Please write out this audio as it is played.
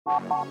This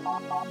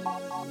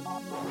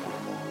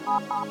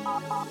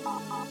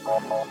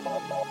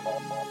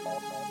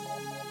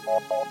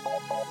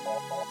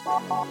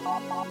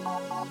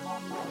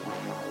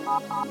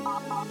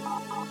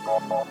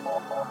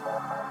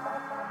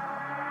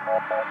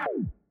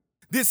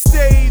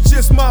stage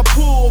is my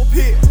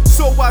pulpit,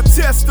 so I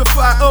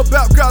testify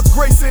about God's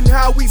grace and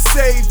how He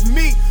saved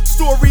me.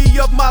 Story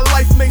of my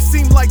life may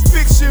seem like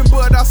fiction,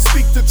 but I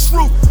speak the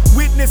truth.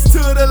 Witness to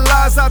the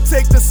lies, I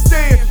take the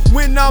stand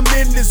when I'm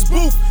in this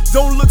booth.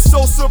 Don't look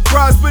so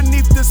surprised,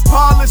 beneath this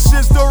polish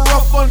is the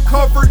rough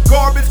uncovered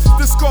garbage,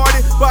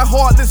 discarded by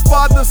heartless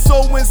fathers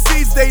sowing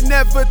seeds they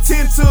never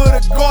tend to the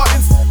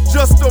gardens.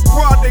 Just a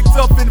product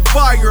of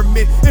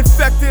environment,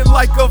 infected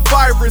like a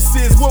virus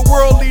is, with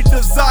worldly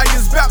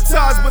desires,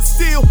 baptized but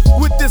still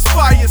with this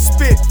fire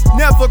spit.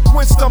 Never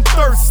quenched, I'm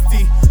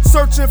thirsty,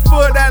 searching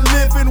for that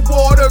living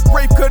water.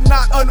 Grave could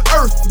not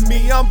unearth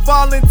me. I'm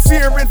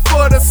volunteering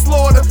for the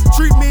slaughter.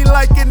 Treat me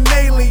like an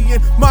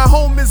alien. My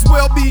home is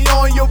well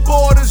beyond your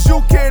borders. You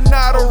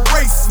cannot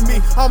erase me.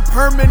 I'm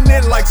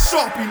permanent like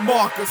Sharpie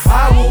markers.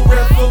 I will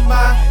rep for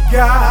my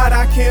God.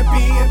 I can't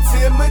be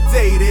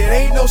intimidated.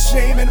 Ain't no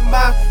shame in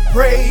my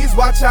praise.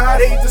 Watch how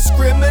they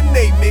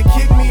discriminate me.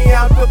 Kick me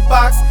out the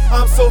box.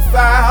 I'm so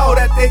foul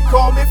that they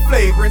call me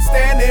flagrant.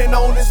 Standing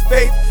on this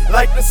faith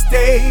like the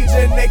stage,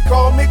 and they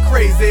call me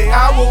crazy.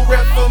 I will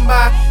rep for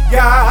my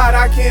God.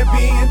 I can't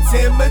be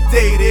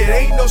intimidated.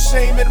 Ain't no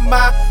shame in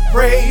my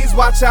praise.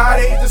 Watch how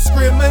they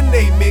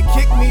discriminate me.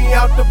 Kick me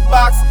out the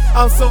box.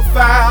 I'm so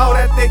foul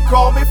that they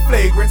call me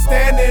flagrant.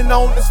 Standing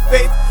on this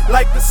faith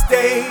like the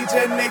stage,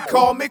 and they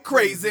call me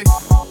crazy.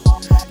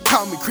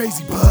 Call me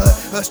crazy, bud.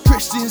 Us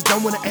Christians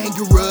don't wanna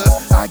anger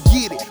us. I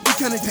get it, we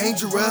kinda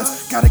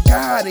dangerous. Got a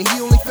God and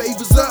He only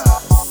favors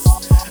us.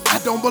 I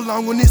don't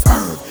belong on this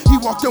earth. He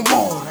walked on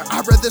water,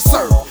 I'd rather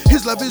serve.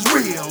 His love is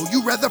real,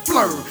 you rather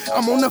flirt.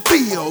 I'm on the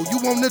field, you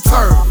on the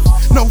turf.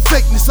 No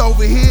fakeness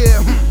over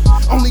here,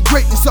 only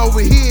greatness over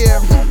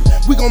here.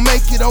 We gon'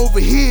 make it over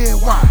here,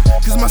 why?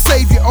 Cause my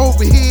Savior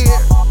over here.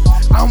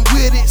 I'm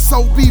with it,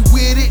 so be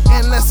with it,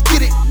 and let's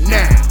get it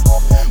now.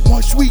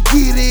 Once we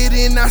get it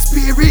in our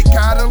spirit,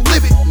 gotta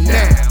live it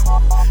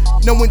now.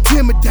 No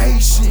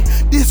intimidation,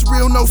 this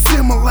real, no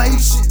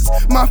simulations.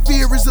 My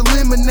fear is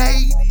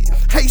eliminated.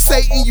 Hey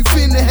Satan, you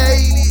finna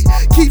hate it.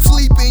 Keep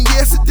sleeping,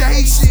 yeah,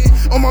 sedation.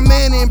 On my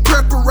man in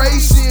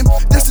preparation,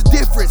 that's a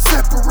different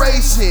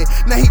separation.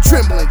 Now he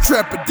trembling,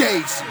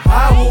 trepidation.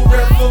 I will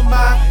rep for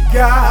my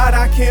God.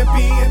 I can't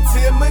be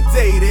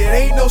intimidated.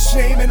 Ain't no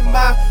shame in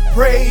my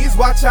praise.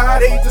 Watch how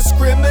they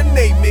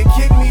discriminate me.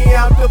 Kick me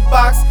out the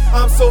box.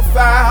 I'm so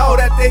foul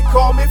that they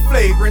call me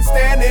flagrant.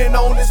 Standing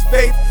on this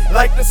faith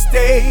like the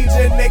stage,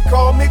 and they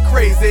call me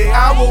crazy.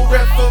 I will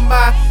rep for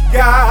my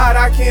God.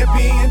 I can't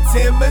be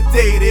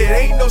intimidated.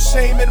 Ain't no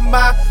shame in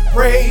my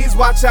praise.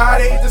 Watch how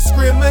they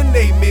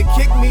discriminate me.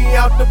 Kick me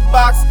out the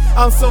box.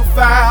 I'm so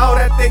foul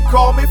that they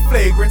call me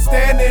flagrant.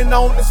 Standing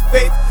on this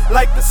faith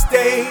like the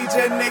stage,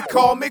 and they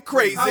call me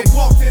crazy. I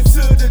walked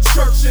into the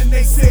church and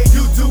they said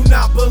you do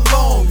not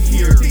belong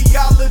here.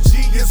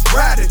 Theology is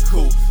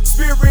radical,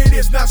 spirit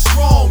is not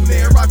strong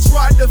there. I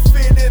tried to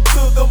fit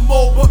into the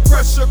mold, but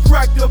pressure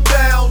cracked the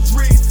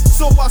boundaries.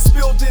 So I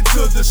spilled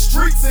into the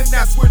streets, and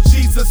that's where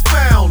Jesus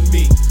found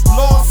me.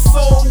 Lost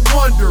soul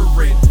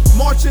wandering,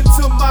 marching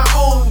to my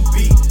own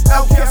beat.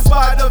 Outcast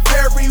by the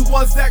very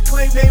ones that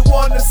claim they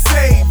wanna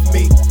save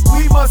me.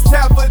 We must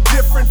have a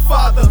different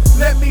father.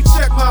 Let me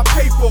check my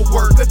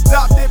paperwork.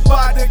 Adopted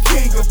by the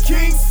King of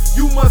Kings,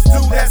 you must do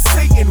that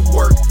Satan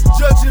work.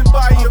 Judging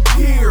by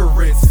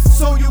appearance,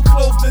 so you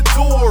close the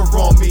door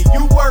on me.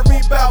 You worry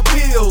about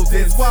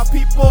buildings, while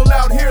people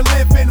out here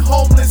living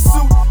homeless,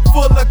 suit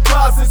full of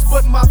closets.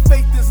 But my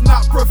faith is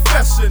not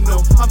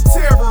professional. I'm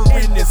terror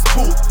in this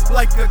booth,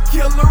 like a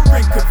killer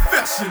in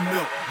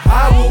confessional.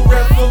 I will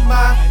rep for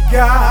my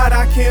God.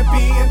 I can't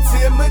be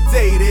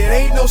intimidated.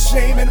 Ain't no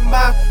shame in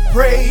my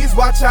praise.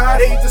 Watch how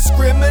they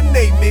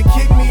discriminate me.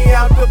 Kick me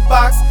out the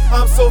box.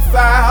 I'm so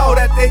foul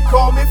that they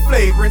call me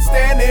flagrant.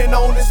 Standing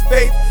on this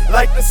faith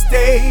like the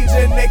stage,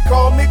 and they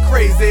call me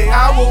crazy.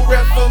 I will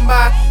rep for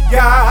my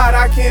God.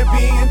 I can't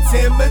be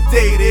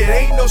intimidated.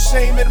 Ain't no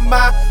shame in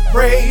my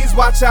praise.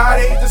 Watch how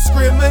they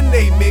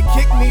discriminate me.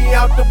 Kick me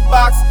out the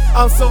box.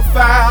 I'm so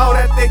foul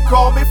that they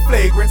call me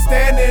flagrant.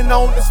 Standing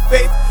on this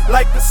faith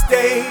like the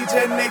stage,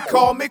 and they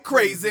call me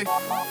crazy.